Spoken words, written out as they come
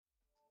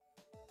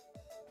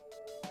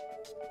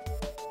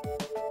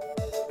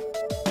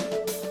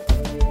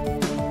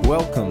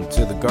Welcome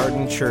to the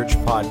Garden Church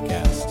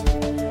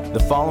Podcast. The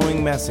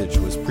following message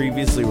was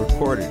previously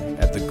recorded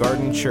at the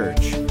Garden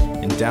Church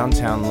in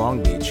downtown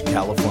Long Beach,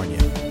 California.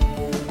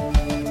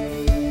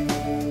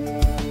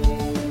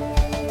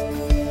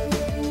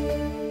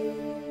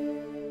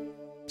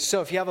 So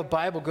if you have a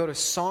Bible, go to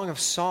Song of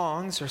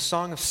Songs or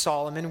Song of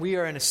Solomon. We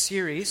are in a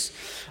series.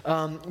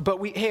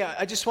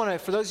 I just want to,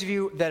 for those of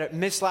you that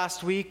missed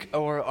last week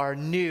or are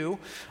new,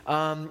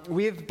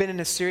 we have been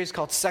in a series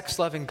called Sex,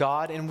 Love, and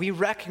God. And we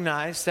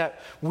recognize that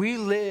we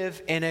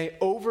live in an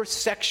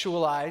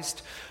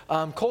over-sexualized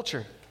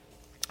culture.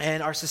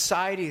 And our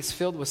society is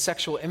filled with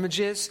sexual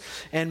images.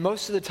 And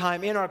most of the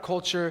time in our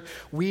culture,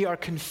 we are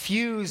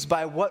confused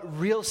by what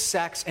real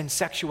sex and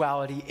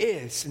sexuality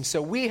is. And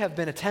so we have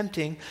been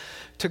attempting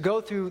to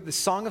go through the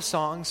Song of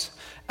Songs,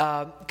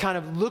 kind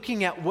of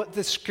looking at what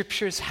the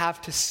scriptures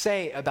have to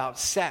say about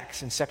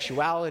sex and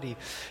sexuality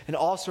and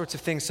all sorts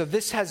of things. So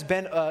this has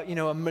been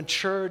a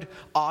matured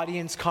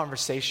audience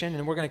conversation,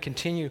 and we're going to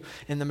continue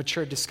in the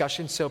matured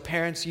discussion. So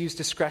parents, use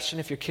discretion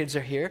if your kids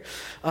are here.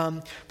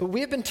 But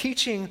we have been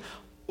teaching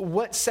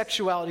what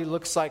sexuality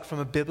looks like from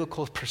a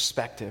biblical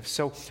perspective.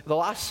 So the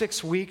last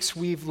 6 weeks,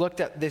 we've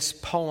looked at this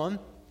poem.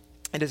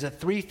 It is a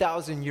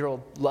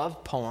 3,000-year-old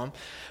love poem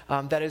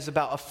that is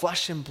about a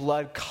flesh and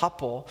blood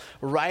couple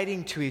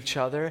writing to each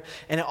other.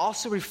 And it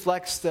also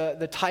reflects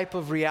the type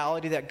of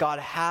reality that God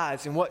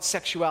has and what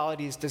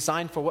sexuality is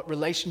designed for, what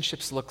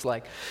relationships look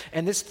like.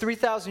 And this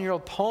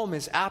 3,000-year-old poem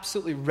is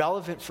absolutely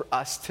relevant for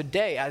us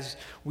today, as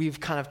we've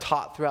kind of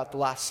taught throughout the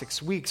last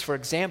 6 weeks. For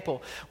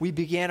example, we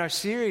began our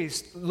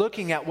series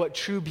looking at what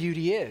true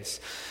beauty is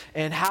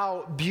and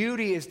how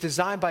beauty is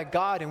designed by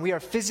God, and we are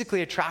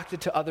physically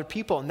attracted to other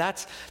people. And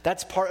that's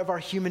part of our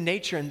human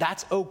nature, and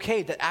that's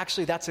okay.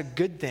 That's a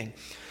good thing.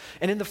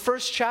 And in the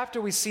first chapter,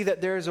 we see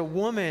that there is a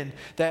woman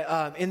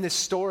that in this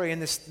story, in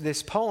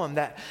this poem,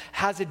 that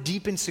has a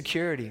deep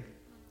insecurity.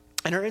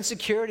 And her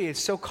insecurity is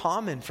so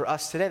common for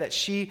us today that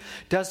she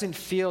doesn't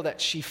feel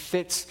that she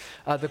fits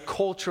the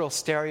cultural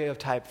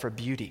stereotype for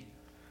beauty.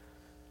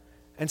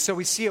 And so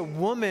we see a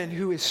woman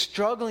who is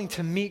struggling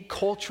to meet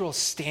cultural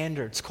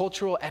standards,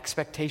 cultural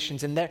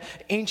expectations. In their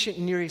ancient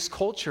Near East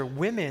culture,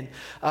 women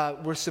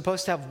were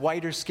supposed to have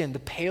whiter skin. The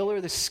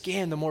paler the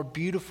skin, the more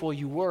beautiful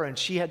you were. And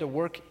she had to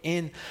work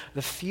in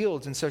the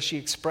fields. And so she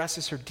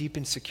expresses her deep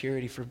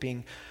insecurity for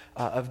being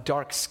of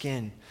dark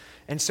skin.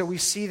 And so we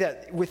see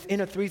that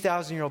within a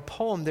 3,000-year-old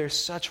poem, there's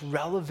such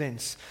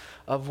relevance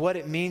of what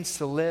it means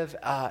to live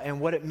and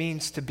what it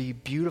means to be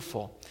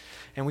beautiful.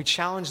 And we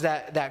challenged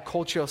that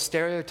cultural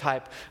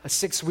stereotype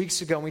 6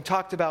 weeks ago. And we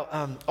talked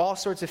about all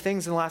sorts of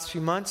things in the last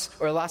few months,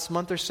 or last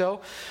month or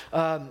so.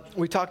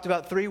 We talked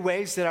about 3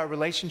 ways that our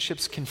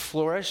relationships can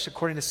flourish,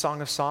 according to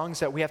Song of Songs,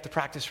 that we have to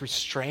practice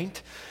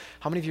restraint.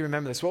 How many of you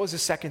remember this? What was the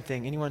second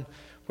thing? Anyone?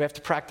 We have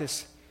to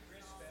practice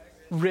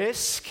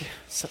risk.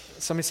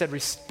 Somebody said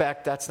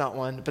respect. That's not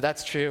one, but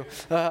that's true.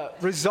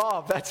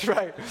 Resolve. That's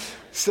right.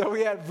 So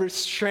we have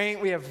restraint,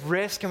 we have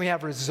risk, and we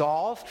have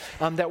resolve.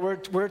 That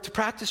we're to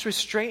practice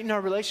restraint in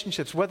our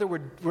relationships. Whether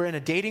we're in a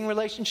dating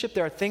relationship,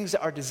 there are things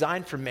that are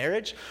designed for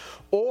marriage,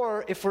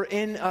 or if we're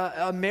in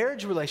a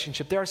marriage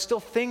relationship, there are still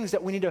things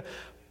that we need to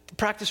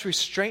practice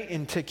restraint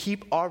in to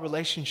keep our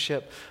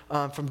relationship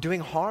from doing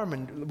harm,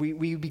 and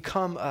we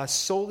become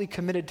solely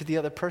committed to the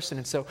other person,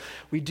 and so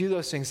we do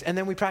those things. And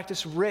then we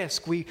practice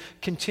risk. We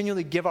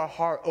continually give our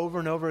heart over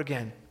and over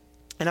again.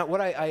 And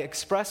what I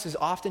express is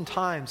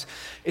oftentimes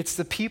it's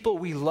the people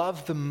we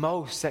love the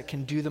most that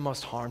can do the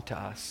most harm to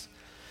us.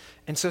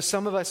 And so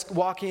some of us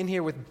walk in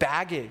here with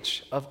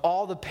baggage of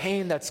all the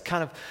pain that's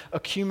kind of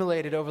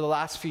accumulated over the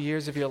last few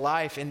years of your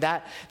life, and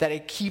that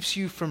it keeps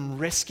you from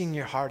risking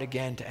your heart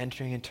again to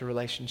entering into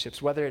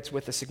relationships, whether it's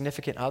with a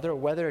significant other or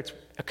whether it's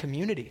a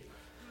community.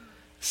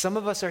 Some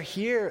of us are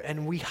here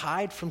and we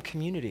hide from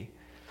community,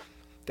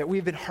 that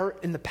we've been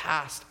hurt in the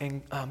past,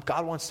 and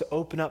God wants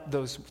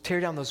to tear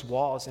down those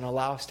walls and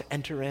allow us to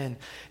enter in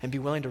and be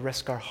willing to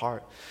risk our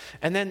heart.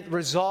 And then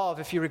resolve,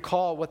 if you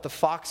recall what the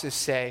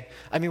foxes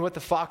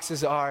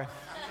are.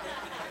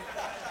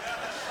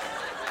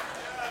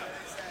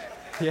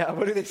 Yeah,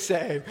 what do they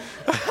say?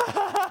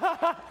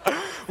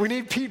 We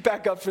need Pete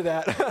back up for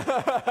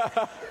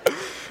that.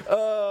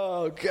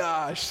 Oh,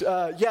 gosh.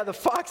 The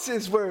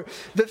foxes were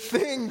the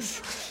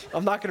things.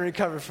 I'm not going to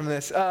recover from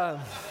this.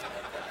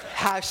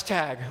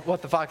 Hashtag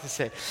what the foxes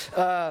say.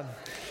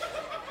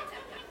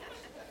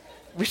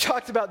 We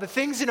talked about the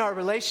things in our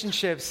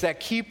relationships that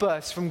keep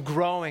us from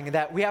growing,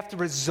 that we have to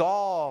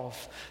resolve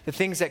the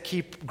things that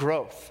keep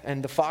growth.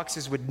 And the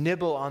foxes would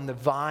nibble on the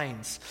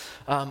vines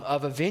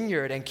of a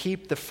vineyard and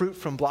keep the fruit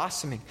from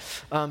blossoming.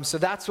 So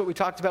that's what we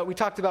talked about. We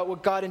talked about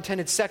what God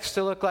intended sex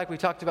to look like. We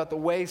talked about the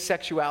way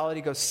sexuality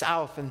goes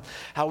south and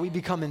how we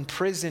become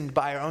imprisoned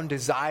by our own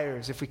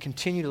desires if we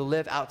continue to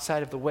live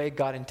outside of the way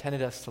God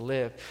intended us to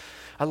live.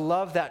 I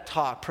love that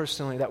talk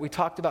personally, that we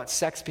talked about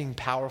sex being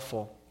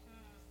powerful.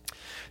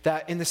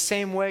 That in the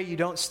same way you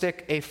don't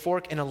stick a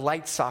fork in a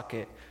light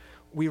socket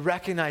we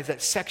recognize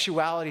that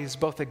sexuality is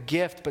both a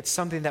gift, but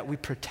something that we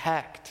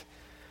protect.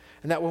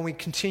 And that when we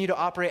continue to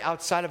operate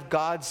outside of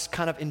God's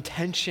kind of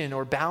intention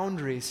or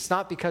boundaries, it's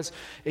not because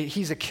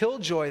he's a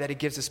killjoy that he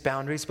gives us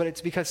boundaries, but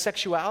it's because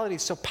sexuality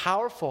is so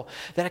powerful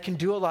that it can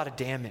do a lot of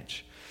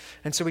damage.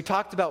 And so we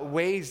talked about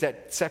ways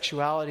that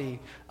sexuality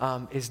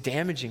is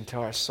damaging to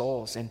our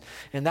souls. And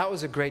that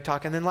was a great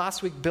talk. And then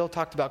last week, Bill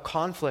talked about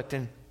conflict.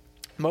 And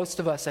most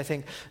of us, I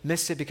think,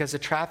 missed it because the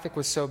traffic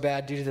was so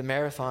bad due to the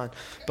marathon.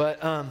 But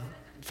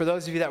for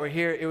those of you that were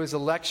here, it was a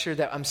lecture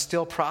that I'm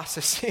still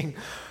processing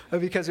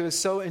because it was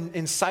so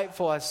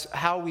insightful as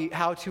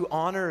how to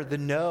honor the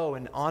no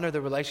and honor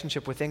the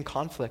relationship within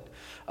conflict,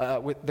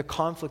 with the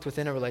conflict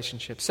within a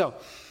relationship. So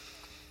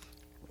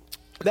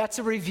that's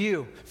a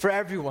review for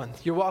everyone.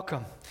 You're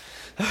welcome.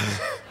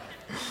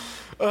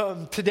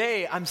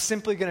 Today, I'm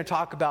simply going to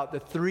talk about the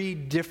 3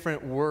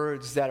 different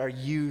words that are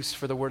used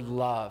for the word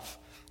love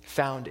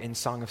found in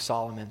Song of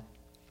Solomon.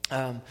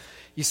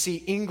 You see,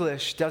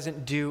 English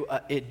doesn't do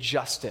it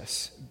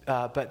justice,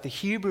 but the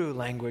Hebrew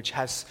language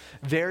has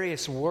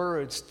various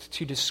words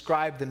to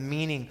describe the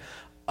meaning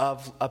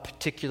of a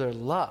particular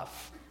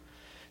love.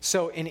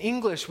 So in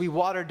English, we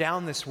water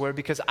down this word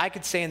because I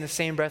could say in the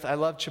same breath, I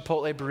love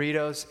Chipotle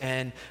burritos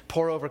and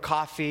pour over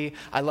coffee.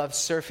 I love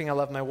surfing. I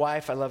love my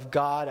wife. I love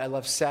God. I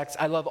love sex.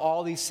 I love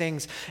all these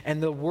things.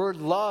 And the word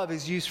love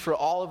is used for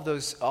all of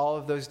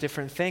those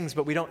different things,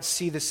 but we don't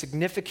see the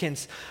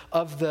significance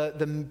of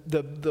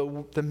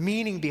the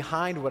meaning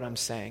behind what I'm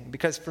saying.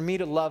 Because for me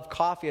to love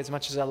coffee as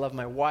much as I love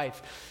my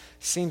wife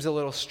seems a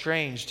little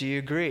strange. Do you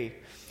agree?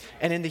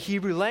 And in the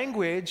Hebrew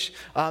language,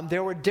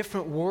 there were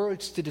different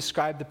words to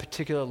describe the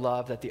particular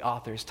love that the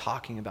author is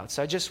talking about.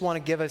 So I just want to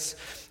give us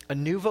a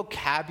new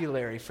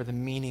vocabulary for the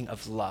meaning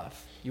of love.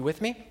 You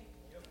with me?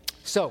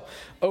 So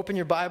open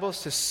your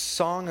Bibles to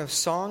Song of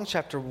Songs,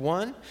 chapter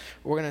 1.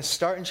 We're going to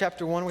start in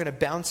chapter 1. We're going to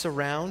bounce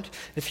around.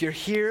 If you're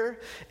here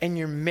and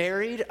you're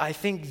married, I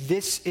think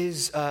this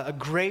is a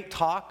great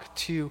talk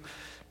to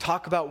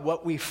talk about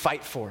what we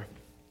fight for.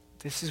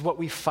 This is what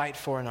we fight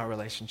for in our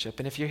relationship.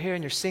 And if you're here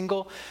and you're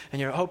single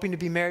and you're hoping to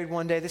be married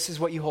one day, this is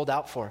what you hold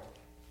out for.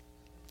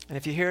 And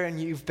if you're here and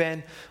you've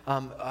been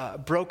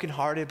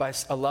brokenhearted by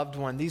a loved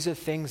one, these are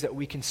things that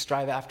we can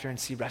strive after and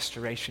see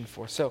restoration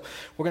for. So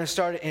we're going to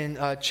start in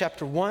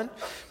chapter 1.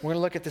 We're going to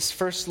look at this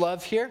first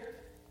love here.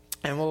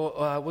 And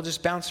we'll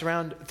just bounce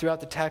around throughout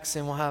the text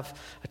and we'll have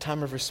a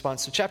time of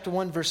response. So chapter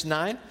 1, verse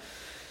 9.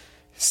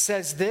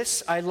 Says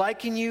this, I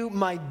liken you,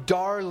 my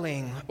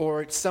darling,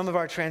 or some of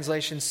our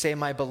translations say,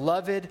 my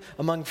beloved,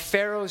 among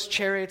Pharaoh's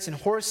chariots and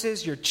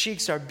horses. Your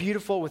cheeks are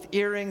beautiful with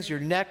earrings,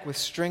 your neck with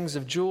strings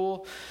of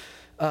jewels.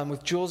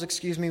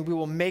 We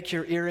will make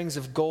your earrings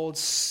of gold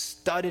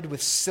studded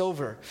with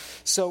silver.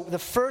 So the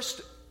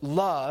first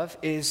love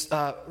is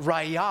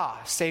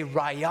Raya. Say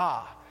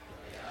Raya.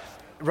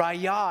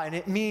 Raya, and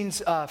it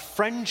means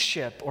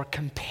friendship or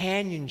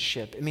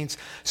companionship. It means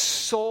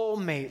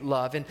soulmate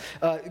love. And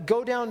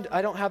go down,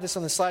 I don't have this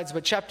on the slides,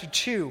 but chapter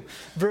 2,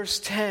 verse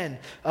 10,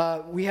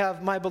 we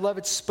have, my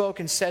beloved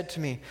spoke and said to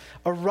me,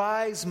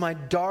 arise, my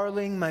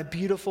darling, my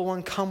beautiful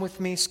one, come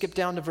with me. Skip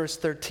down to verse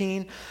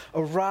 13.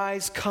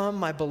 Arise, come,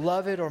 my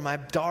beloved, or my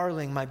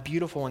darling, my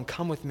beautiful one,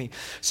 come with me.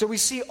 So we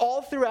see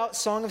all throughout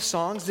Song of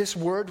Songs this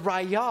word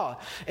Raya,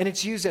 and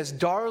it's used as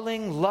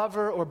darling,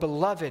 lover, or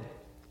beloved.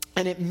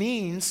 And it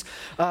means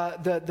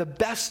the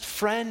best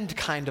friend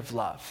kind of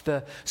love,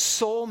 the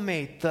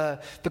soulmate,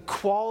 the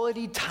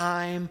quality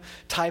time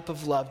type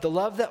of love, the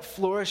love that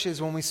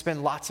flourishes when we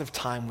spend lots of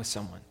time with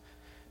someone.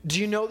 Do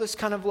you know this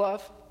kind of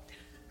love?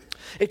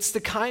 It's the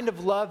kind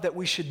of love that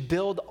we should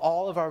build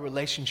all of our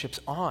relationships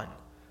on.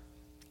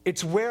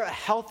 It's where a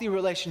healthy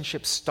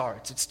relationship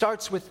starts. It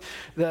starts with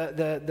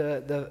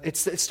it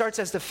starts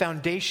as the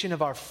foundation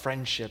of our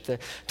friendship. The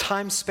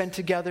time spent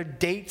together,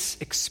 dates,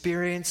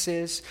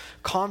 experiences,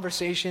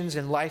 conversations,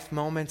 and life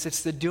moments.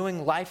 It's the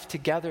doing life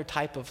together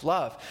type of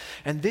love.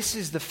 And this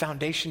is the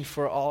foundation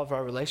for all of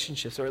our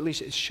relationships, or at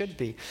least it should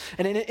be.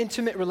 And in an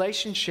intimate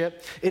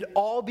relationship, it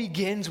all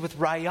begins with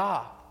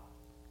Raya.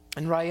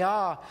 And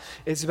Raya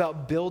is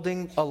about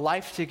building a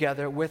life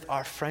together with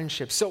our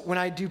friendship. So when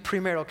I do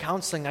premarital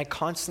counseling, I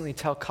constantly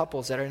tell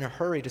couples that are in a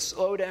hurry to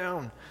slow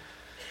down.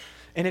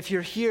 And if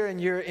you're here and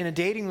you're in a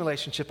dating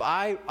relationship,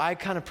 I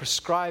kind of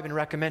prescribe and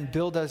recommend,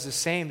 Bill does the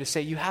same, to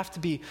say you have to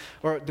be,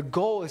 or the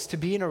goal is to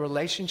be in a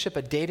relationship,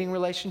 a dating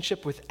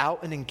relationship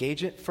without an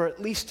engagement for at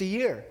least a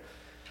year.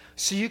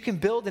 So you can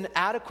build an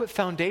adequate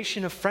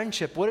foundation of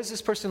friendship. What does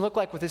this person look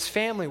like with his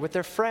family, with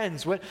their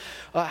friends?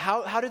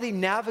 How do they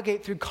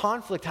navigate through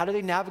conflict? How do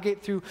they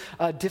navigate through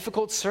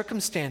difficult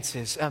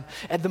circumstances?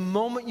 At the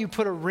moment you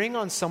put a ring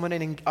on someone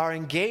and are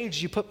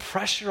engaged, you put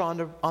pressure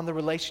on the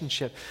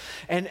relationship.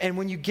 And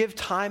when you give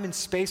time and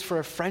space for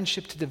a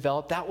friendship to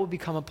develop, that will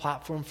become a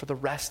platform for the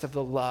rest of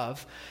the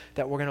love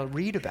that we're going to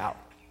read about.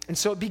 And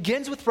so it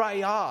begins with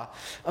Raya.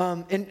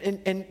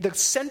 And the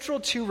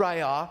central to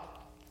Raya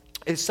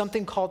is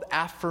something called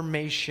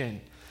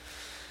affirmation.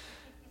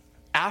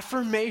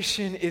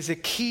 Affirmation is a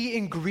key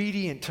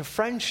ingredient to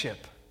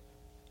friendship.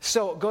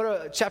 So go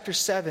to chapter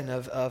 7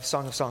 of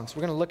Song of Songs.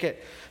 We're going to look at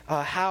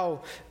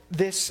how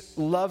this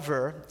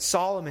lover,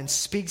 Solomon,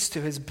 speaks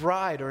to his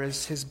bride or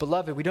his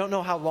beloved. We don't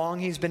know how long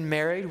he's been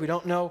married. We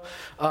don't know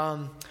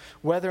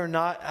whether or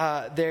not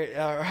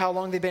or how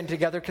long they've been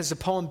together, because the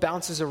poem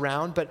bounces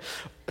around. But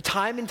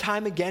time and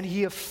time again,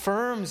 he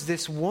affirms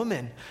this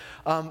woman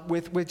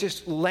with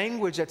just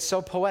language that's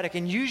so poetic.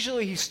 And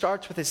usually he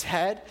starts with his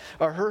head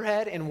or her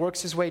head and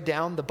works his way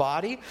down the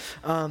body.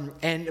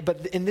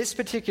 But in this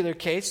particular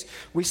case,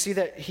 we see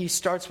that he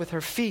starts with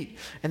her feet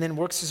and then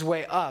works his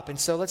way up. And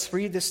so let's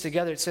read this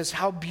together. It says,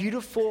 "How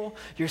beautiful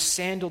your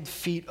sandaled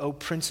feet, O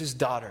prince's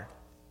daughter.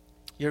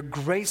 Your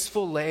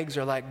graceful legs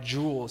are like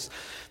jewels,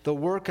 the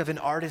work of an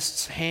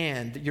artist's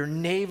hand. Your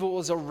navel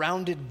is a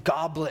rounded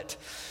goblet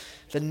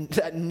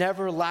that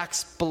never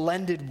lacks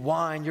blended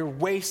wine. Your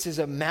waist is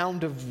a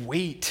mound of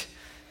wheat.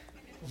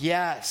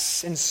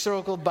 Yes,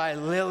 encircled by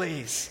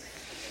lilies.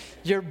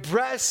 Your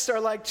breasts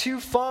are like two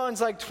fawns,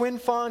 like twin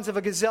fawns of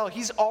a gazelle."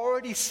 He's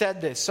already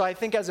said this. So I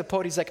think as a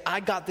poet, he's like, I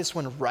got this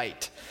one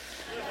right.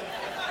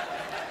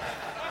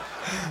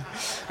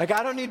 Like,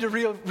 I don't need to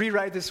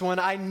rewrite this one.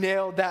 I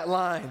nailed that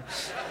line.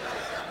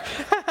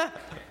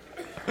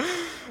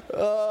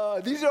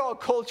 These are all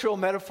cultural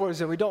metaphors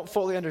that we don't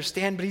fully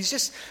understand, but he's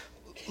just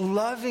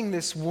loving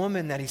this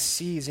woman that he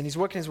sees, and he's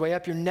working his way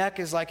up. Your neck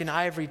is like an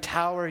ivory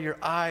tower. Your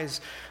eyes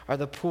are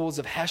the pools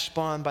of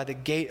Heshbon by the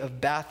gate of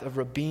Bath of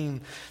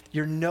Rabim.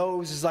 Your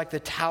nose is like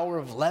the tower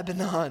of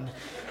Lebanon,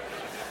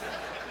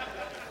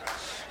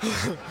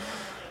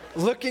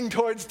 looking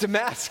towards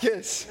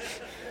Damascus.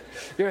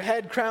 Your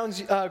head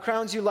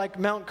crowns you like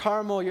Mount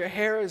Carmel. Your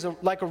hair is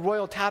like a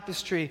royal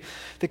tapestry.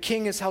 The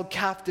king is held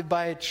captive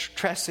by its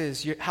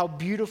tresses. How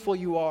beautiful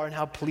you are, and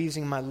how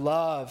pleasing, my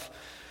love,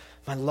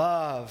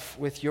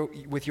 with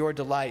your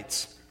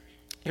delights.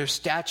 Your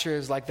stature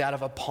is like that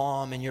of a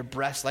palm, and your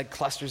breasts like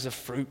clusters of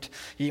fruit.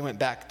 He went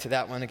back to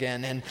that one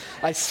again. And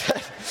I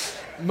said,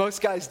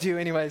 most guys do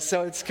anyway,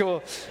 so it's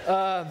cool.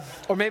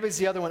 Or maybe it's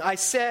the other one. I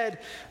said,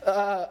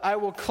 I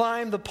will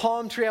climb the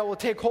palm tree. I will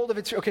take hold of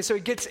its... Okay, so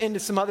he gets into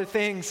some other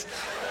things,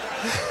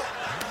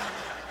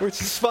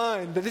 which is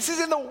fine. But this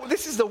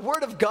is the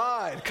word of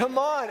God. Come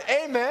on.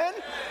 Amen.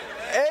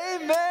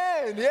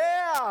 Amen.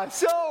 Yeah.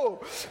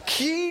 So,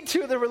 key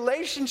to the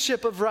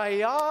relationship of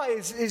Raya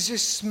is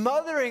just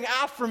smothering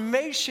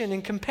affirmation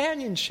and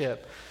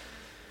companionship.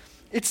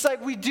 It's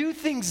like we do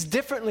things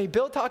differently.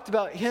 Bill talked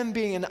about him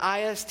being an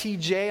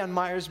ISTJ on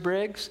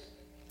Myers-Briggs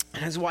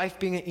and his wife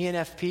being an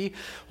ENFP.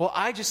 Well,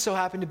 I just so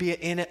happen to be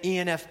an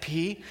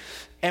ENFP,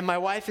 and my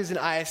wife is an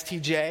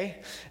ISTJ.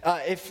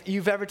 If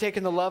you've ever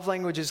taken the love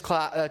languages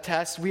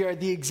test, we are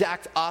the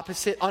exact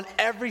opposite. On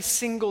every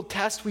single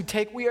test we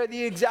take, we are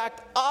the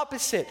exact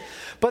opposite.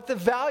 But the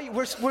value,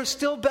 we're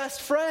still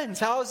best friends.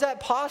 How is that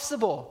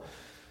possible?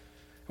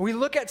 We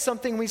look at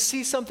something, we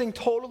see something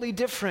totally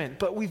different,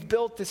 but we've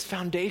built this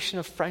foundation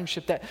of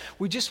friendship that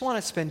we just want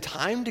to spend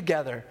time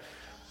together.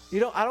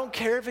 I don't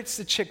care if it's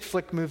the chick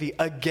flick movie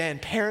again,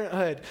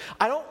 Parenthood.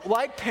 I don't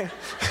like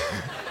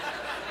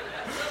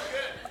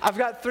I've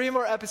got 3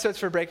 more episodes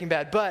for Breaking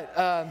Bad, but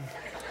I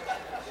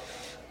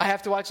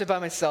have to watch it by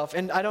myself,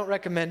 and I don't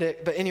recommend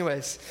it. But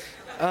anyways,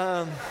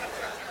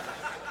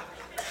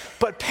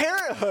 but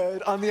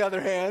Parenthood, on the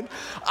other hand,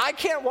 I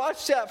can't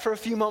watch that for a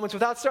few moments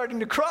without starting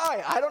to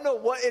cry. I don't know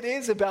what it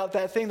is about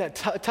that thing that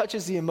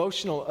touches the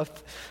emotional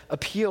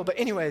appeal. But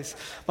anyways,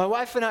 my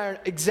wife and I are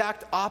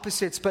exact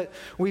opposites, but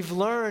we've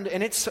learned,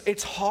 and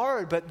it's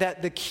hard, but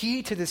that the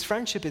key to this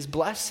friendship is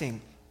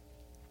blessing.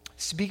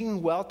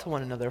 Speaking well to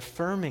one another,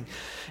 affirming.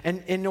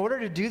 And in order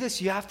to do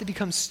this, you have to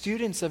become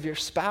students of your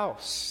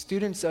spouse,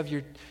 students of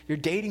your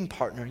dating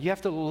partner. You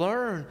have to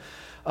learn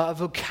a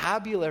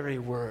vocabulary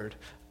word,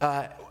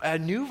 a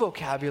new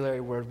vocabulary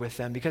word with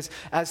them, because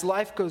as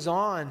life goes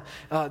on,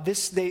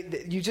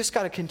 you just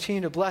got to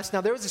continue to bless.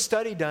 Now, there was a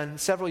study done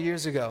several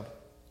years ago,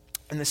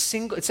 and it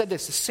said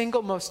this: the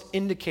single most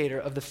indicator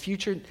of the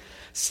future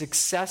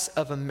success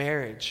of a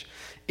marriage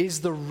is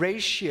the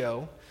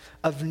ratio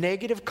of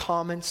negative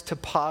comments to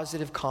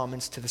positive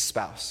comments to the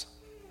spouse.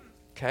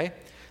 Okay?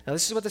 Now,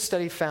 this is what the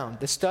study found.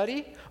 The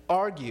study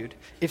argued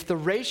if the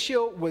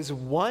ratio was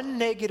 1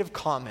 negative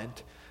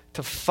comment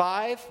to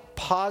 5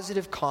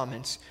 positive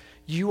comments,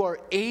 you are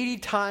 80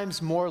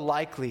 times more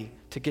likely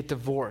to get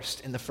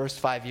divorced in the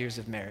first 5 years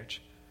of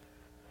marriage.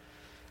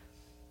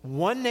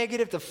 1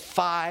 negative to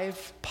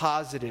 5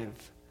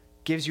 positive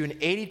gives you an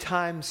 80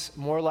 times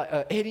more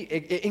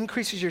it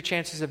increases your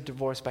chances of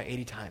divorce by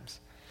 80 times.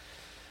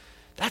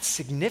 That's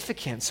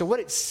significant. So what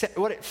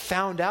it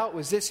found out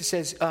was this. It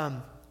says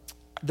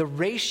the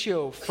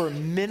ratio for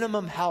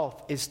minimum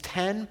health is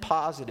 10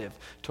 positive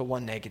to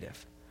 1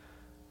 negative.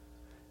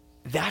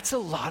 That's a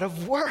lot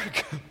of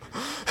work.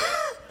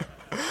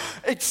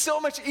 It's so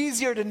much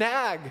easier to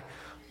nag.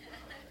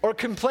 Or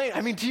complain.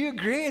 I mean, do you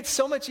agree? It's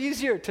so much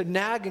easier to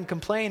nag and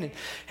complain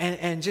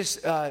and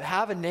just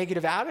have a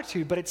negative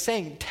attitude, but it's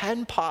saying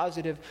 10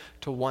 positive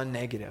to 1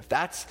 negative.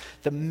 That's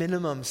the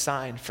minimum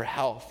sign for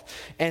health.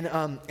 And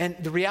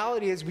the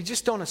reality is we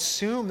just don't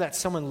assume that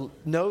someone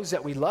knows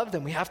that we love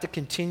them. We have to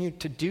continue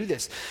to do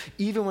this,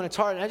 even when it's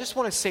hard. And I just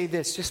want to say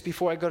this just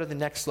before I go to the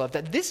next love,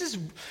 that this is,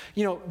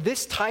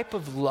 this type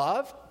of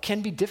love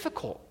can be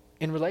difficult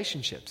in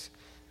relationships.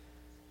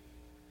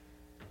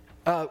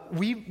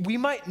 We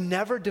might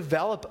never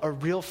develop a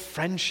real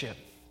friendship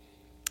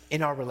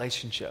in our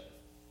relationship.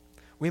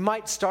 We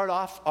might start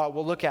off,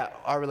 we'll look at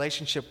our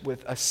relationship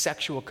with a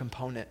sexual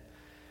component,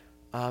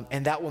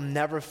 and that will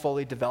never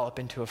fully develop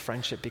into a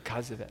friendship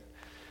because of it.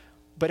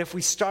 But if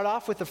we start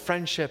off with a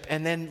friendship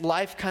and then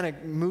life kind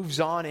of moves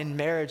on in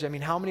marriage, I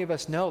mean, how many of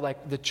us know,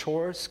 like, the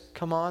chores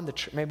come on,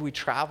 maybe we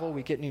travel,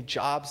 we get new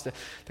jobs, the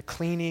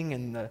cleaning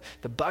and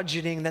the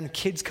budgeting, and then the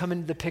kids come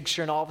into the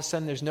picture, and all of a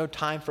sudden there's no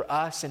time for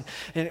us, and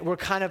we're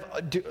kind of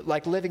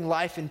like living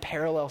life in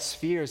parallel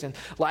spheres, and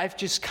life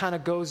just kind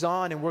of goes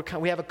on, and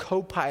we have a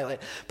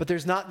co-pilot, but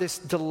there's not this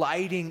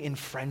delighting in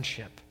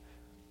friendship.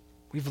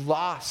 We've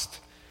lost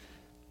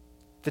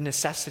the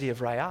necessity of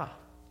Raya.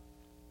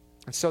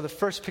 And so the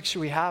first picture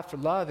we have for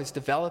love is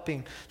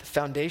developing the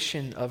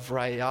foundation of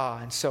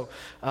Raya. And so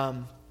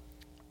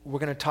we're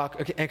going to talk,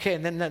 okay,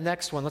 and then the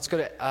next one, let's go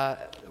to,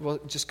 we'll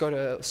just go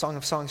to Song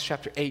of Songs,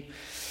 chapter 8.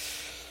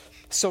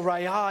 So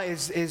Raya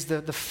is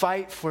the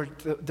fight for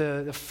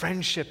the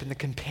friendship and the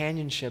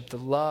companionship, the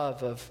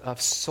love of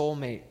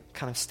soulmate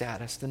kind of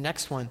status. The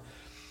next one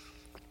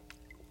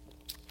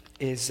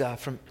is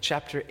from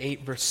chapter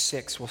 8, verse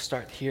 6. We'll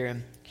start here.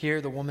 And here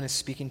the woman is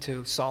speaking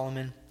to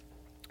Solomon.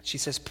 She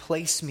says,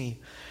 place me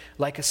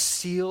like a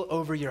seal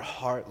over your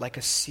heart, like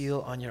a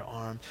seal on your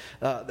arm.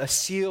 A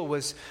seal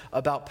was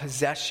about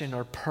possession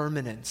or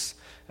permanence,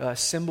 a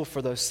symbol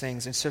for those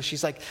things. And so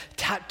she's like,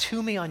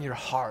 tattoo me on your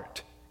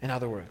heart, in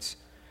other words.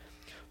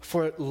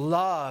 For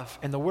love,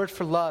 and the word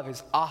for love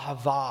is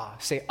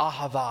ahava. Say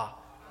ahava.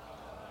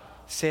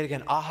 Say it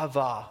again,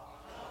 ahava.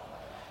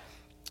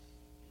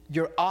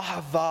 Your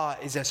ahava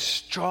is as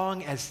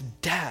strong as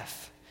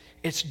death.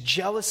 It's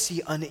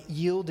jealousy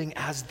unyielding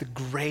as the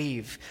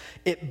grave.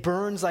 It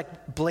burns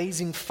like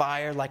blazing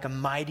fire, like a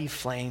mighty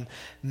flame.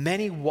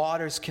 Many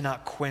waters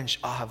cannot quench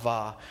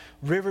ahava.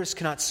 Rivers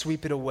cannot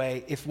sweep it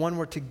away. If one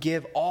were to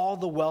give all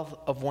the wealth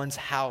of one's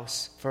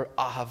house for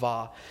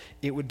ahava,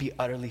 it would be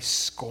utterly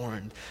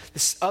scorned.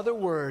 This other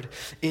word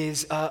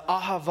is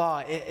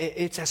ahava.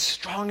 It's as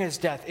strong as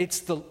death. It's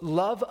the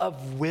love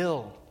of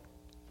will.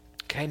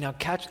 Okay, now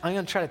I'm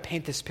going to try to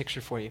paint this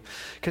picture for you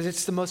because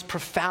it's the most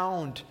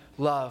profound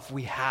love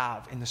we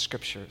have in the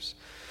scriptures.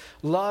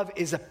 Love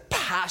is a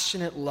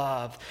passionate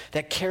love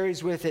that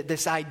carries with it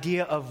this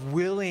idea of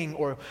willing,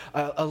 or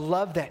a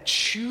love that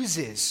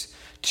chooses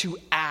to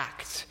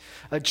act,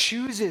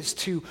 chooses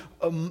to,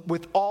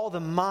 with all the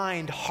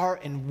mind,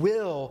 heart, and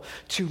will,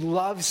 to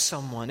love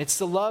someone. It's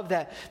the love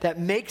that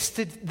makes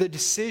the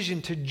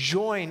decision to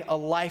join a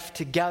life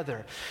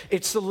together.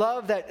 It's the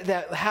love that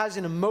has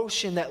an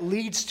emotion that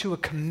leads to a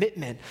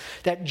commitment,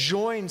 that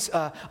joins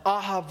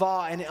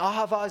ahava, and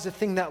ahava is a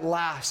thing that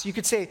lasts. You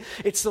could say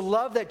it's the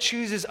love that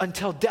chooses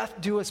until death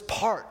do us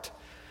part.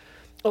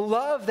 A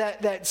love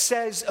that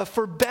says,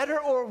 for better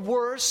or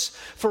worse,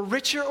 for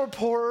richer or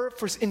poorer,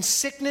 for in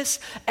sickness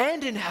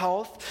and in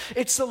health.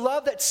 It's the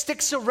love that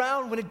sticks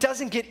around when it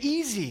doesn't get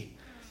easy.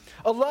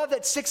 A love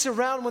that sticks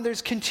around when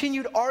there's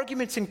continued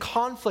arguments and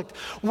conflict.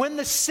 When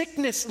the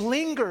sickness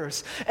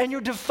lingers and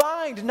you're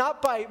defined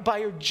not by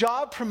your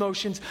job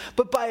promotions,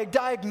 but by a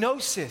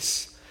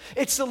diagnosis.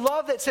 It's the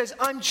love that says,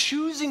 I'm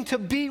choosing to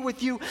be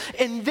with you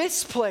in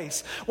this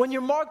place. When you're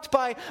marked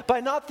by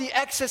not the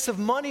excess of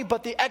money,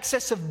 but the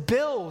excess of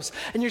bills.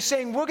 And you're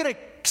saying, we're going to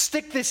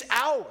stick this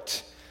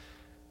out.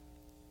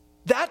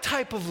 That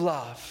type of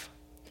love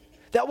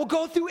that will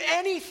go through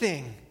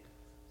anything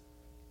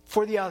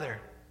for the other.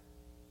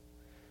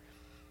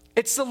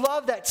 It's the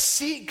love that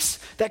seeks,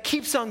 that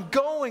keeps on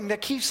going,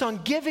 that keeps on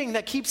giving,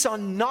 that keeps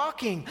on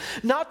knocking,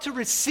 not to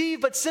receive,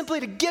 but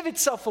simply to give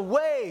itself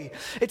away.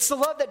 It's the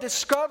love that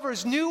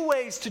discovers new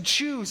ways to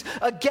choose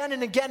again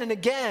and again and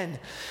again.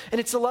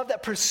 And it's the love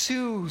that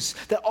pursues,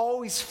 that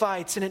always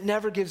fights, and it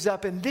never gives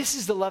up. And this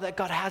is the love that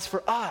God has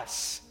for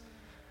us.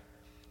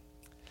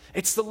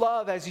 It's the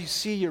love as you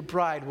see your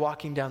bride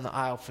walking down the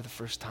aisle for the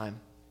first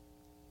time.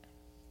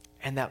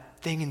 And that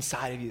thing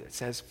inside of you that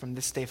says, from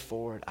this day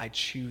forward, I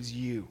choose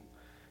you.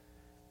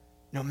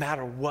 No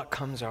matter what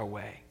comes our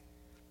way.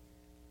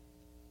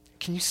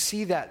 Can you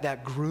see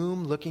that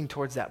groom looking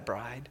towards that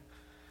bride?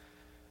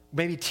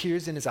 Maybe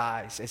tears in his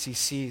eyes as he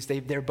sees,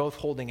 they're both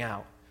holding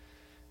out.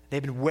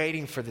 They've been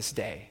waiting for this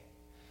day.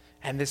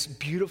 And this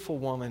beautiful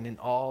woman in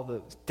all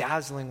the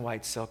dazzling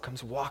white silk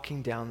comes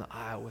walking down the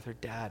aisle with her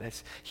dad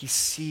as he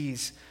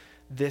sees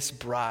this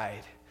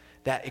bride.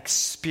 That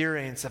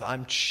experience of,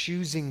 I'm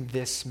choosing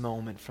this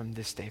moment from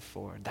this day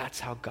forward. That's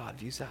how God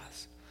views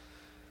us.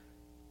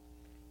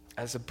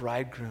 As a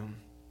bridegroom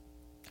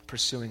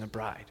pursuing a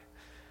bride.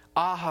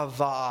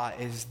 Ahava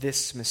is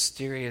this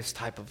mysterious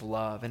type of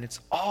love, and it's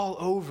all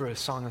over a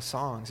Song of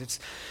Songs.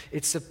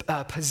 It's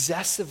a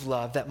possessive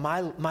love that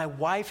my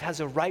wife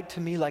has a right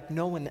to me like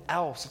no one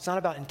else. It's not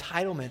about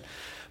entitlement,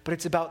 but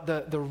it's about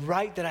the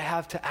right that I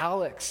have to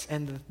Alex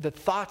and the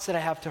thoughts that I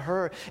have to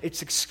her.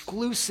 It's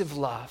exclusive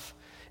love.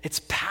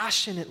 It's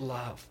passionate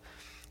love.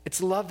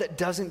 It's love that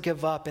doesn't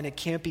give up and it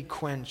can't be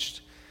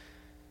quenched.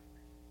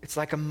 It's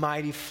like a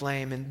mighty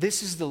flame. And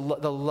this is the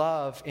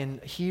love in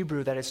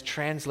Hebrew that is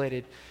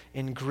translated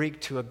in Greek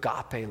to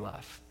agape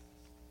love.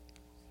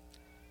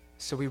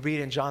 So we read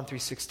in John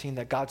 3:16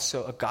 that God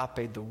so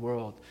agaped the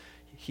world.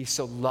 He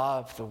so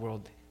loved the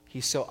world.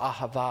 He so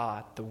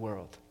ahava the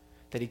world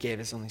that he gave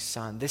his only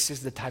son. This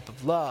is the type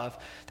of love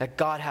that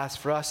God has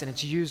for us. And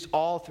it's used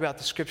all throughout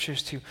the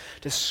scriptures to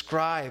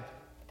describe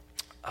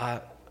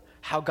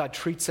how God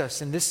treats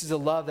us. And this is the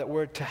love that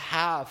we're to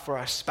have for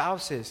our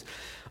spouses.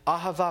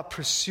 Ahava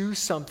pursues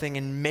something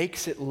and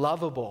makes it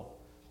lovable.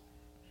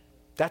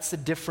 That's the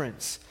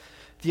difference.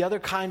 The other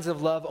kinds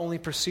of love only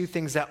pursue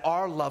things that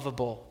are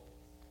lovable.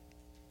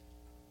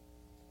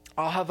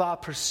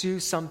 Ahava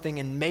pursues something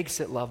and makes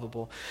it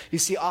lovable. You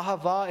see,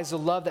 ahava is a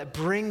love that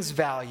brings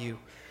value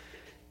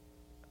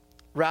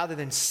rather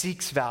than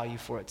seeks value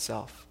for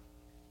itself.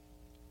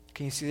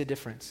 Can you see the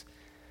difference?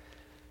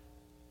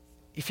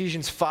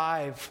 Ephesians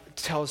 5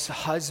 tells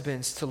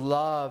husbands to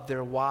love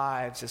their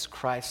wives as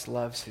Christ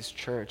loves his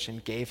church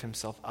and gave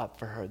himself up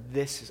for her.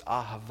 This is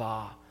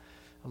ahava,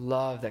 a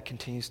love that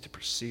continues to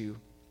pursue.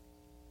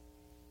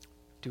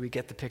 Do we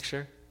get the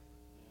picture?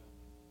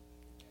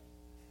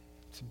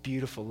 It's a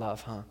beautiful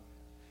love, huh?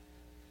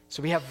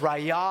 So we have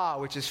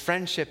Raya, which is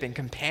friendship and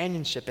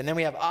companionship. And then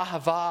we have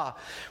Ahava,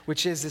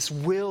 which is this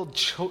willed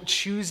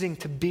choosing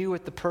to be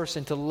with the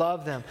person, to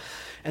love them.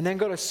 And then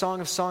go to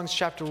Song of Songs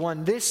chapter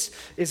 1. This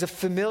is a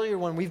familiar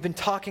one we've been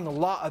talking a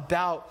lot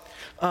about.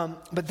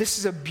 But this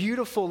is a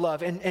beautiful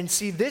love. And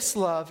see, this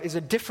love is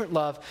a different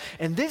love.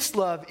 And this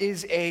love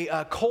is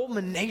a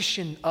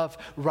culmination of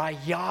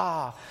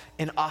Raya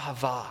and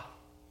Ahava.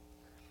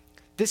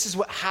 This is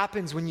what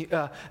happens when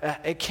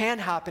it can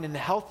happen in a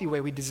healthy way.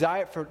 We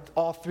desire for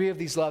all three of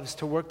these loves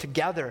to work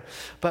together.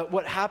 But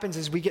what happens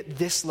is we get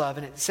this love.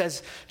 And it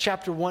says,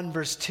 chapter 1,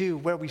 verse 2,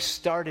 where we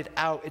started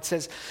out. It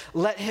says,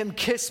 let him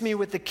kiss me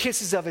with the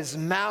kisses of his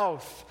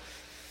mouth.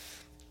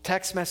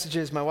 Text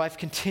messages my wife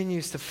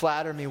continues to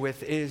flatter me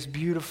with. It is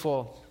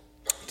beautiful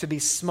to be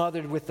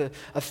smothered with the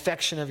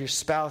affection of your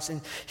spouse.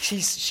 And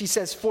she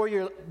says, for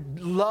your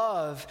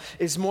love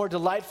is more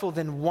delightful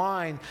than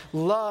wine.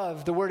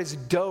 Love, the word is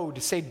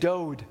Dode. Say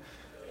Dode.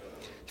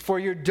 For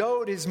your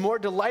Dode is more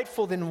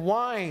delightful than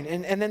wine.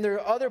 And then there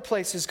are other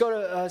places. Go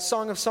to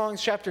Song of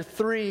Songs chapter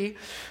 3,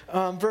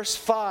 verse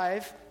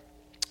 5.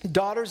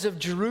 Daughters of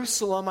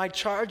Jerusalem, I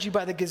charge you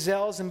by the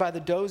gazelles and by the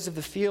does of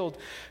the field,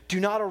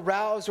 do not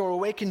arouse or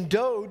awaken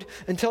Dode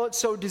until it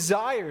so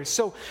desires.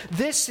 So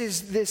this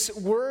is this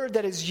word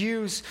that is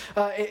used,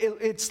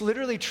 it's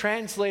literally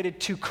translated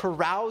to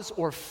carouse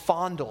or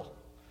fondle.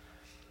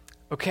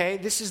 Okay,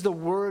 this is the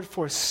word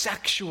for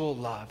sexual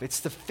love. It's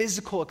the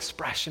physical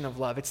expression of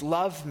love. It's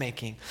love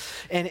making.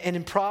 And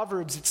in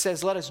Proverbs it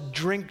says, let us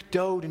drink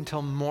Dode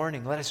until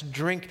morning. Let us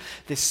drink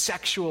this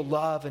sexual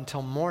love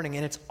until morning.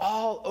 And it's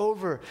all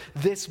over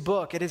this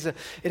book. It is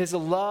a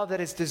love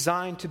that is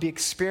designed to be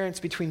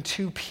experienced between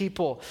two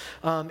people.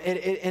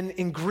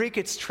 In Greek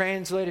it's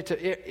translated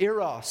to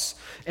eros,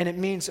 and it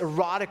means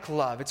erotic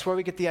love. It's where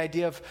we get the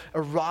idea of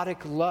erotic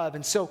love.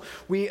 And so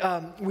we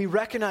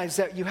recognize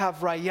that you have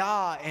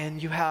Raya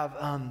and you have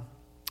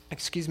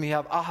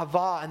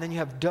Ahava, and then you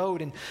have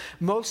Dode. And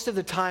most of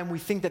the time we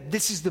think that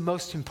this is the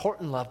most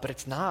important love, but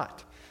it's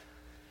not.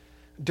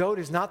 Dode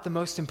is not the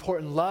most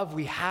important love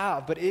we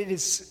have, but it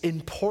is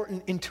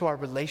important into our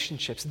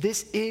relationships.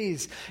 This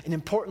is an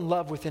important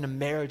love within a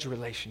marriage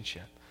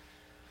relationship.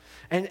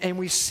 And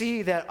we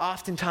see that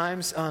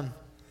oftentimes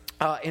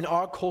in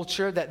our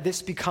culture that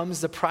this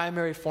becomes the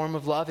primary form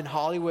of love. And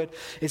Hollywood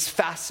is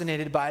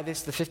fascinated by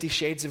this, the 50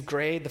 Shades of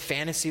Grey, the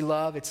fantasy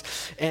love.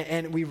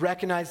 And we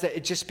recognize that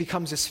it just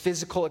becomes this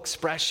physical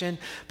expression.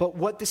 But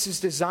what this is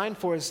designed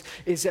for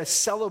is a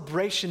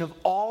celebration of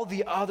all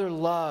the other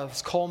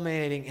loves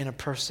culminating in a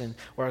person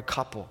or a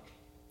couple.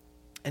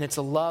 And it's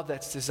a love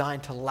that's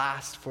designed to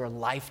last for a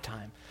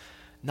lifetime,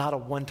 not a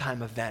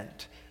one-time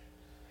event.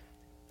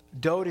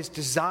 Dode is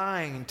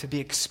designed to be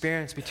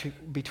experienced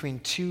between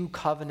two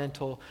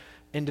covenantal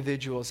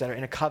individuals that are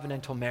in a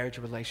covenantal marriage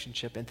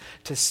relationship, and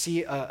to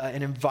see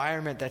an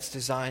environment that's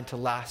designed to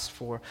last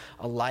for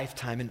a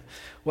lifetime. And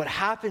what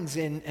happens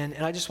and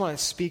I just want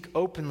to speak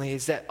openly,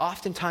 is that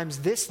oftentimes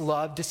this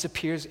love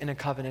disappears in a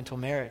covenantal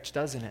marriage,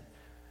 doesn't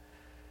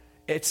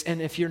it?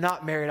 And if you're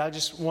not married, I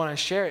just want to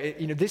share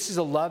it. This is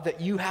a love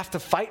that you have to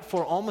fight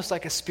for, almost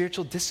like a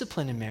spiritual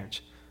discipline in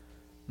marriage.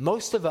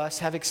 Most of us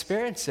have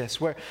experienced this,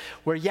 where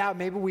yeah,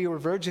 maybe we were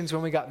virgins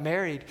when we got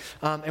married,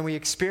 and we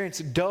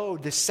experienced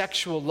Dode, this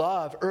sexual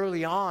love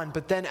early on,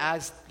 but then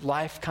as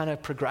life kind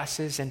of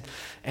progresses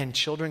and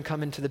children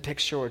come into the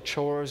picture, or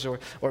chores, or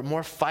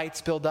more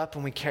fights build up,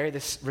 and we carry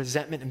this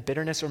resentment and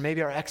bitterness, or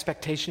maybe our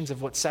expectations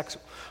of what sex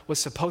was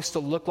supposed to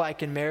look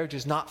like in marriage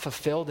is not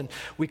fulfilled, and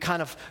we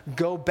kind of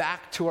go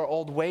back to our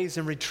old ways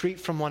and retreat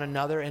from one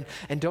another, and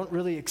don't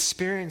really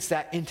experience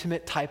that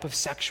intimate type of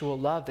sexual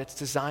love that's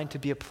designed to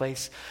be a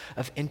place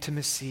of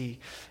intimacy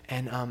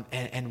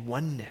and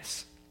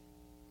oneness.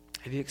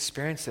 Have you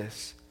experienced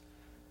this?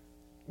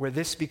 Where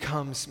this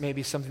becomes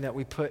maybe something that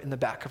we put in the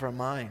back of our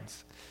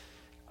minds.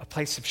 A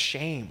place of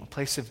shame, a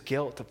place of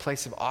guilt, a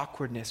place of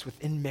awkwardness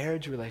within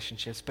marriage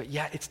relationships, but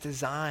yet it's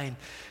designed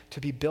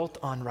to be built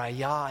on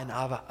Raya and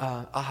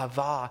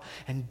Ahava,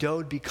 and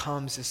Dode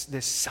becomes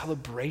this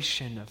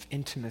celebration of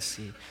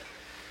intimacy.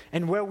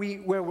 And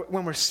when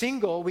we're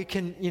single, we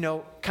can,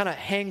 kind of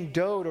hang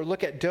Dode or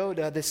look at Dode,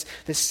 this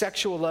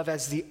sexual love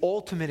as the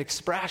ultimate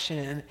expression.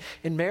 And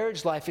in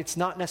marriage life, it's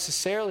not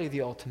necessarily the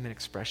ultimate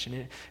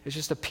expression. It's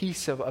just a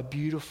piece of a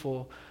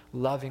beautiful,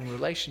 loving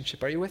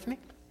relationship. Are you with me?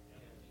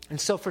 And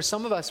so for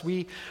some of us,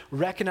 we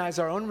recognize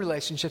our own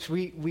relationships.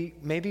 We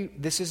maybe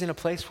this isn't a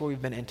place where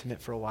we've been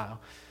intimate for a while.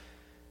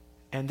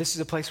 And this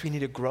is a place we need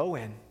to grow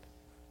in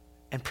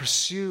and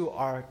pursue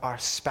our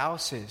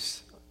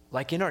spouses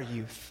like in our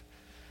youth.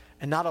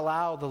 And not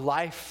allow the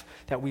life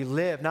that we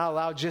live, not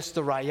allow just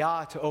the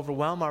Raya to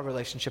overwhelm our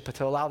relationship, but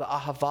to allow the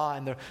Ahava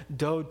and the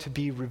Dode to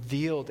be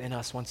revealed in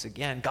us once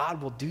again. God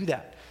will do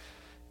that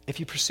if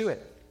you pursue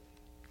it.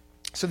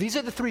 So these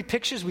are the three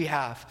pictures we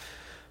have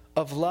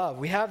of love.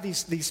 We have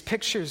these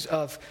pictures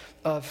of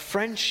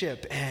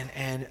friendship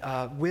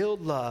and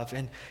willed love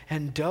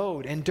and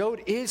Dode. And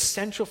Dode is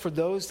central for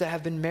those that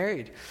have been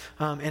married.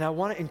 And I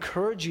want to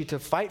encourage you to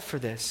fight for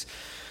this.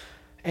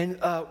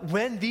 And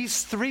when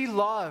these three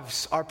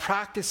loves are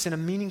practiced in a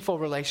meaningful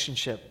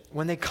relationship,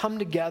 when they come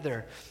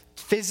together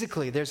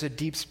physically, there's a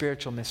deep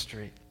spiritual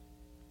mystery.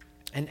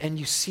 And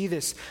you see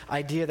this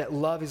idea that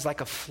love is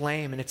like a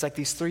flame, and it's like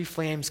these three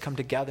flames come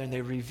together and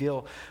they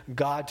reveal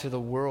God to the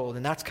world.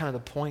 And that's kind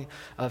of the point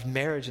of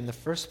marriage in the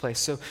first place.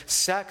 So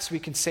sex, we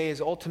can say,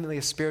 is ultimately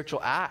a spiritual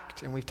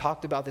act. And we've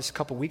talked about this a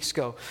couple weeks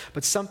ago.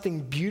 But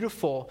something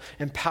beautiful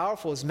and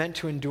powerful is meant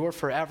to endure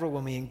forever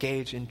when we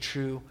engage in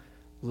true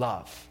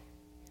love.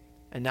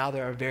 And now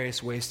there are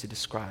various ways to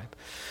describe.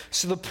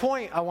 So the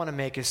point I want to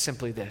make is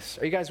simply this.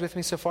 Are you guys with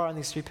me so far on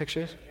these three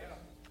pictures?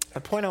 The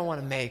point I want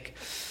to make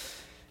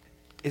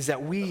is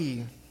that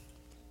we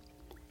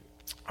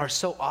are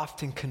so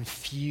often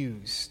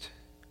confused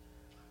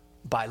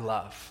by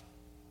love.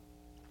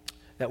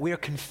 That we are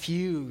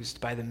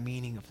confused by the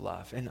meaning of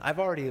love. And I've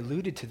already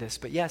alluded to this,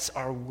 but yes,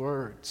 our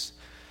words.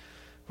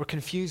 We're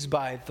confused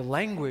by the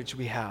language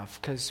we have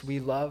because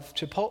we love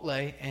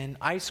Chipotle and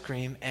ice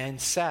cream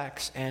and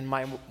sex and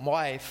my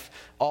wife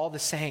all the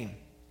same.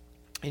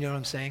 You know what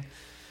I'm saying?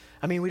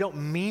 I mean, we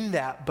don't mean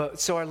that, but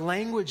so our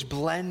language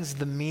blends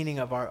the meaning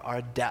of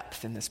our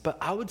depth in this. But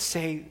I would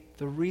say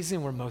the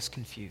reason we're most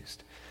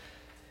confused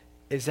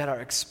is that our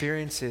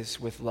experiences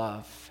with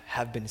love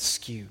have been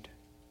skewed.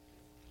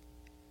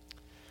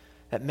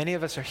 That many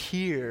of us are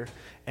here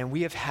and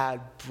we have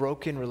had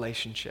broken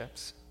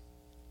relationships.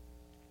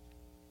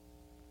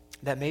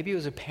 That maybe it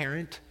was a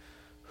parent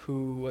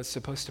who was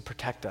supposed to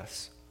protect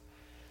us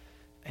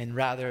and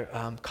rather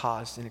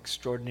caused an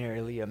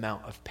extraordinarily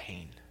amount of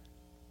pain.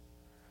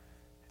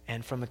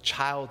 And from a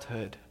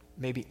childhood,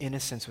 maybe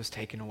innocence was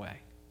taken away.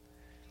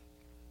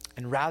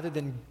 And rather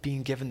than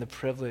being given the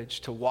privilege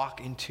to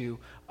walk into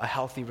a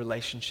healthy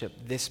relationship,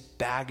 this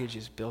baggage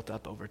is built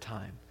up over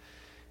time.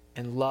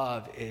 And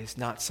love is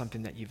not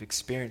something that you've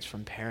experienced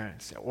from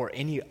parents or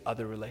any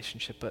other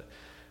relationship, but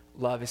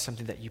love is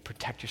something that you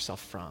protect yourself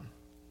from.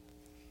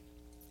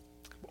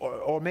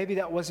 Or maybe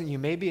that wasn't you.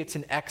 Maybe it's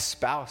an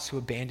ex-spouse who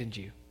abandoned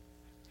you.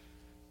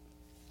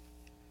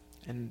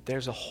 And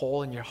there's a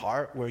hole in your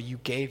heart where you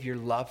gave your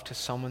love to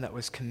someone that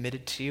was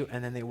committed to you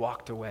and then they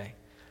walked away,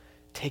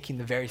 taking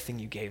the very thing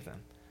you gave them.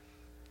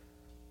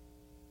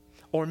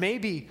 Or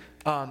maybe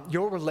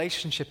your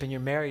relationship and you're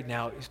married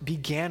now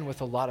began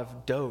with a lot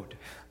of Dode.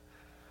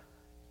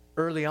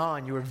 Early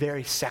on, you were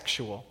very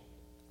sexual.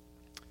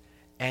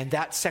 And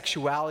that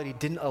sexuality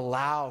didn't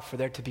allow for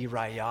there to be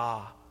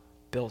Raya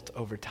built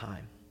over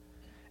time.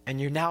 And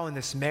you're now in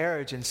this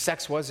marriage and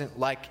sex wasn't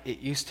like it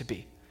used to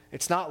be.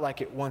 It's not like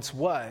it once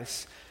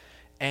was.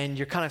 And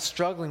you're kind of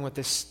struggling with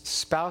this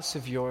spouse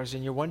of yours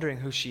and you're wondering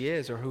who she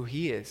is or who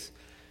he is.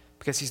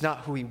 Because he's not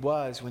who he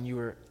was when you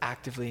were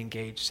actively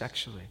engaged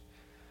sexually.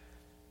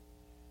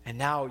 And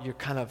now you're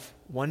kind of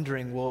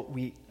wondering,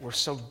 we're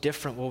so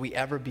different. Will we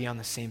ever be on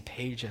the same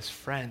page as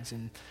friends?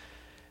 And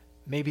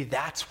maybe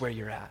that's where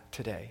you're at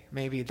today.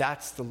 Maybe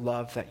that's the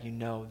love that you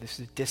know. This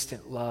is a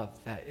distant love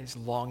that is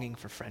longing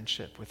for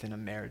friendship within a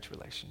marriage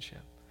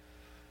relationship.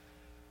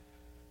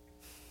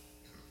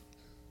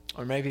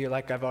 Or maybe,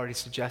 like I've already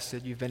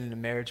suggested, you've been in a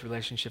marriage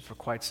relationship for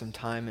quite some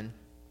time and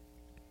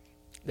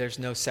there's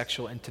no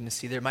sexual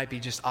intimacy. There might be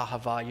just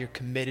ahava. You're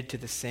committed to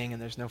the thing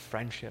and there's no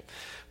friendship.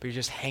 But you're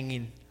just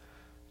hanging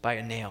by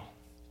a nail,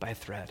 by a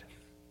thread.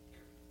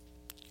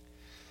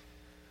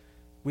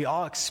 We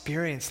all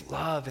experience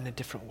love in a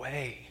different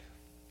way.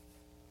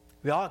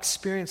 We all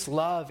experience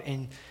love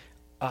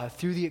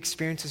through the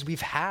experiences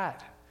we've had.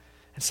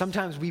 And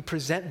sometimes we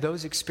present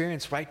those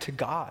experiences right to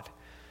God.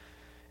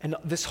 And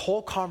this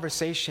whole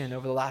conversation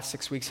over the last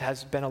 6 weeks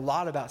has been a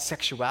lot about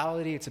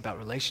sexuality. It's about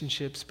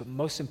relationships. But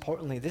most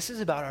importantly, this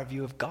is about our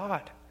view of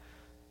God.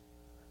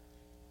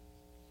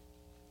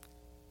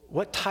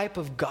 What type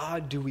of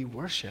God do we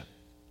worship?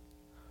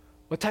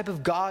 What type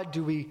of God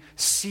do we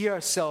see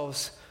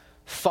ourselves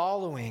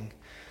following?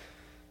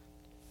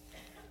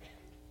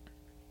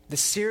 The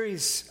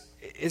series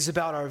is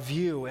about our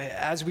view.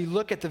 As we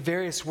look at the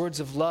various words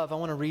of love, I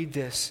want to read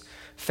this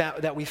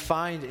that we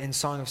find in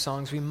Song of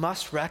Songs. We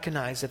must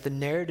recognize that the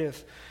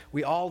narrative,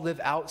 we all live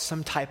out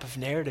some type of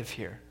narrative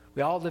here.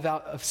 We all live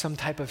out of some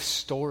type of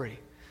story.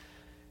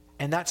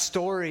 And that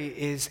story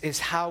is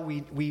how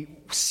we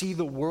see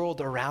the world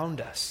around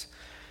us.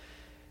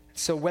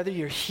 So whether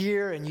you're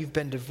here and you've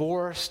been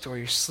divorced, or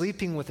you're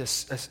sleeping with a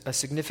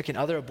significant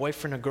other, a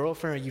boyfriend, a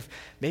girlfriend, or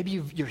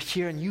you're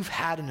here and you've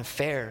had an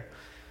affair.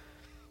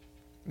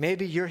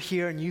 Maybe you're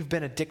here and you've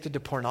been addicted to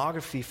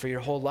pornography for your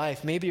whole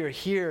life. Maybe you're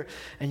here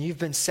and you've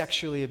been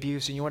sexually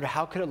abused and you wonder,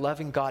 how could a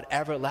loving God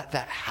ever let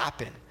that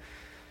happen?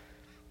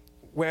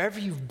 Wherever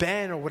you've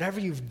been or whatever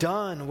you've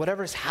done,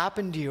 whatever has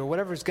happened to you, or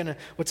whatever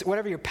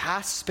your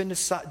past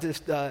has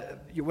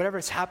been, whatever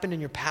has happened in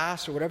your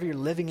past, or whatever you're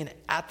living in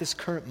at this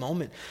current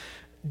moment,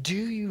 do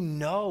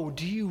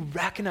you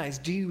recognize,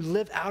 do you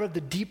live out of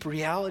the deep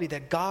reality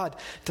that God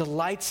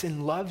delights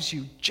and loves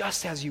you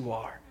just as you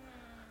are?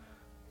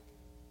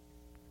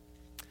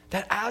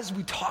 That as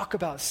we talk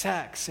about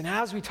sex, and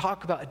as we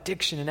talk about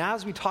addiction, and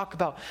as we talk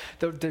about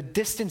the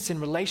distance in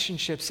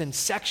relationships and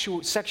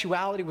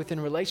sexuality within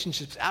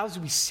relationships, as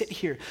we sit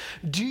here,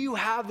 do you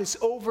have this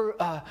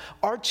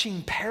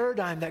overarching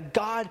paradigm that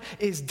God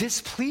is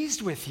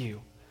displeased with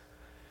you?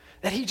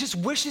 That he just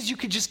wishes you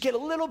could just get a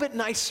little bit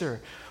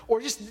nicer,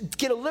 or just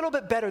get a little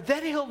bit better,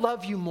 then he'll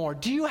love you more.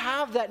 Do you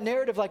have that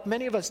narrative like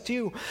many of us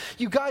do?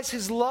 You guys,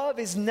 his love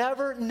is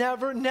never,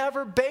 never,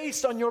 never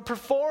based on your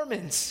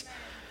performance.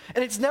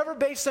 And it's never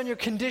based on your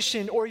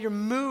condition or your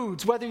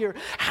moods, whether you're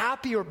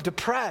happy or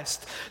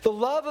depressed. The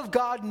love of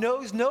God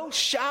knows no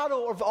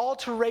shadow of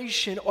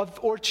alteration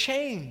or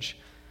change.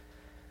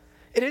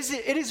 It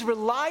is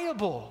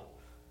reliable.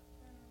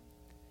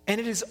 And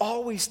it is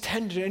always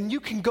tender. And you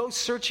can go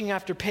searching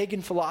after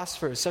pagan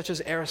philosophers such as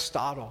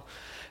Aristotle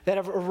that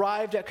have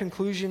arrived at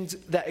conclusions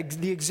that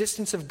the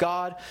existence of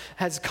God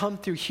has come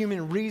through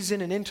human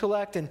reason and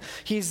intellect, and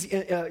he's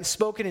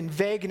spoken in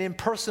vague and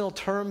impersonal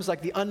terms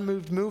like the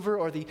unmoved mover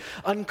or the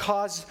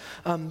uncaused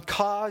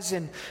cause.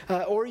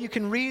 Or you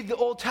can read the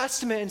Old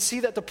Testament and see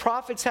that the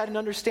prophets had an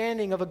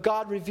understanding of a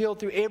God revealed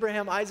through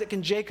Abraham, Isaac,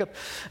 and Jacob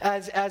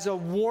as a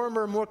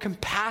warmer, more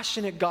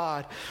compassionate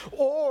God.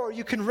 Or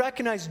you can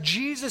recognize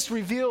Jesus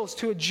reveals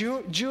to a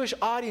Jewish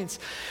audience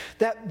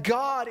that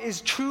God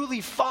is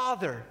truly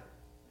Father.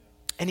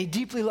 And he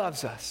deeply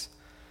loves us.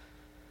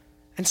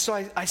 And so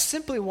I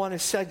simply want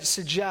to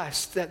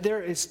suggest that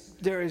there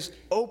is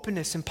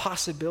openness and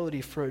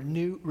possibility for a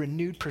new,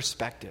 renewed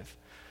perspective.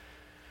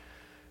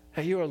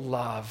 That you are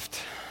loved,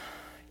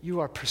 you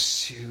are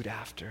pursued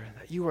after,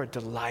 that you are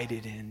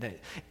delighted in, that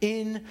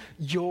in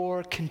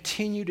your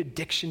continued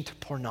addiction to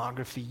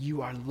pornography,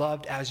 you are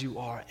loved as you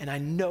are. And I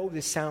know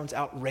this sounds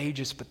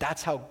outrageous, but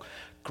that's how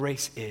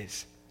grace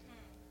is.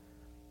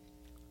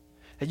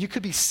 That you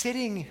could be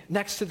sitting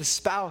next to the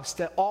spouse,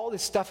 that all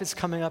this stuff is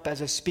coming up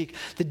as I speak.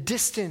 The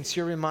distance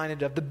you're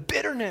reminded of, the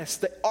bitterness,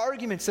 the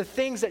arguments, the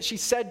things that she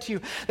said to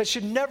you that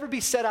should never be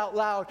said out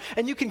loud.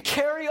 And you can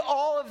carry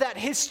all of that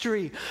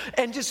history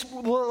and just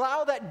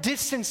allow that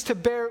distance to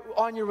bear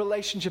on your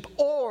relationship.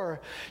 Or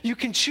you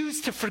can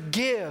choose to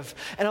forgive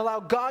and allow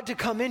God to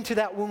come into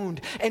that wound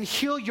and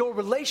heal your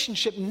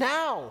relationship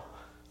now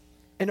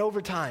and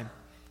over time.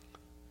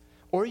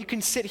 Or you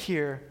can sit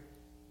here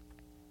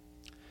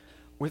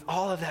with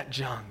all of that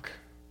junk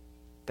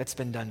that's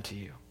been done to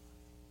you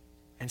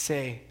and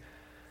say,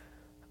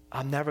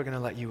 I'm never going to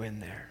let you in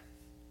there.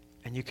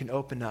 And you can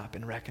open up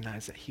and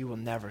recognize that he will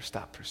never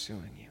stop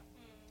pursuing you.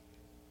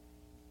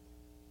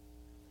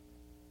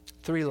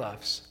 3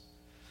 loves,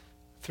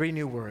 3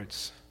 new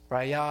words,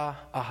 Raya,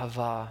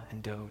 Ahava,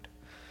 and Dode.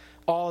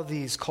 All of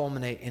these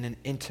culminate in an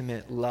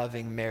intimate,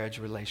 loving marriage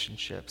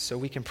relationship. So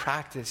we can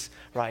practice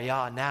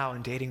Raya now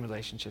in dating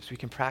relationships. We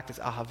can practice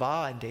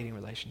Ahava in dating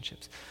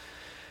relationships.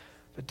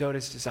 But Dode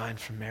is designed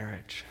for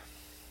marriage.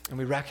 And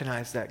we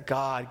recognize that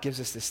God gives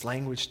us this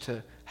language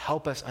to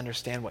help us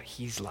understand what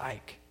he's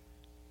like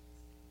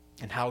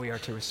and how we are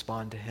to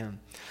respond to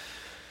him.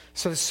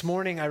 So this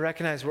morning, I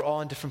recognize we're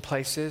all in different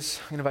places.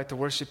 I'm going to invite the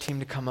worship team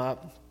to come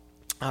up.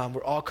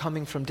 We're all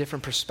coming from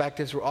different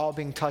perspectives. We're all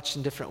being touched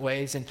in different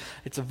ways. And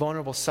it's a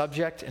vulnerable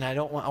subject. And I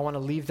want to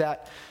leave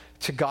that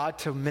to God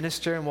to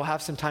minister. And we'll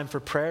have some time for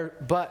prayer.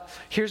 But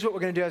here's what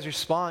we're going to do as a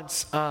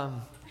response.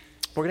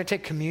 we're going to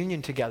take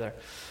communion together.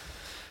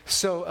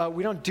 So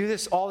we don't do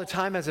this all the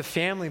time as a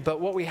family, but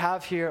what we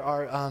have here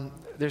are,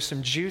 there's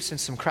some juice and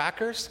some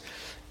crackers,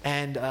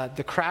 and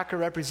the cracker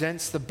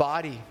represents the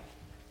body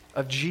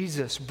of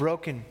Jesus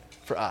broken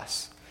for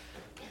us,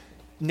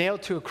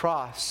 nailed to a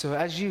cross. So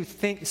as you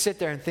sit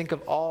there and think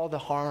of all the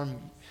harm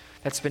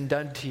that's been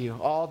done to you,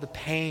 all the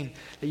pain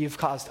that you've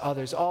caused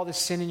others, all the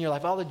sin in your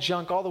life, all the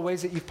junk, all the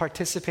ways that you've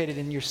participated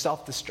in your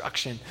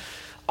self-destruction,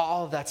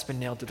 all of that's been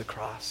nailed to the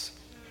cross.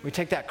 We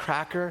take that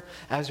cracker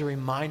as a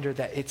reminder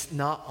that it's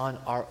not on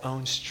our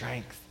own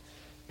strength.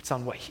 It's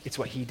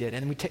what he did.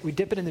 And we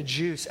dip it in the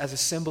juice as a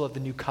symbol of the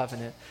new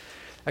covenant.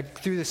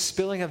 Through the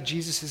spilling of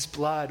Jesus'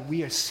 blood,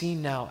 we are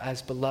seen now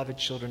as beloved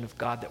children of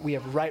God, that we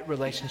have right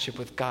relationship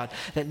with God,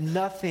 that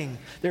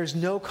there's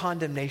no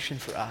condemnation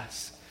for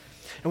us.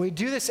 And we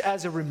do this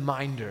as a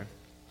reminder,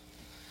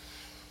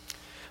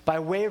 by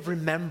way of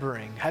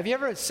remembering. Have you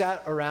ever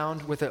sat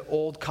around with an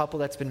old couple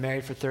that's been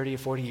married for 30 or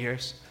 40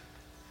 years?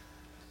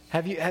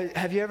 Have you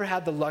ever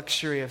had the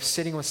luxury of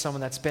sitting with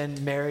someone that's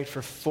been married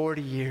for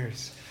 40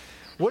 years?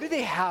 What do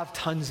they have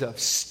tons of?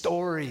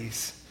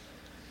 Stories.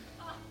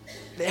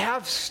 They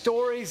have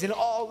stories, and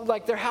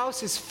their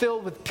house is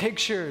filled with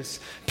pictures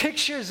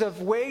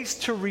of ways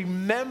to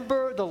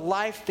remember the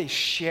life they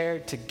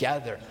shared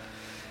together.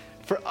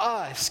 For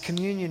us,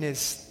 communion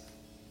is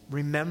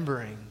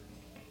remembering.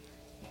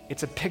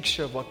 It's a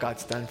picture of what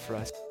God's done for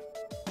us.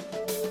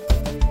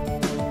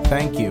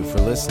 Thank you for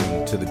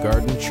listening to the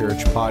Garden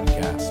Church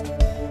podcast.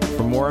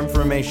 For more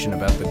information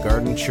about the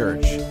Garden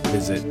Church,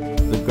 visit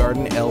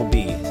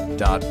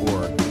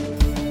thegardenlb.org.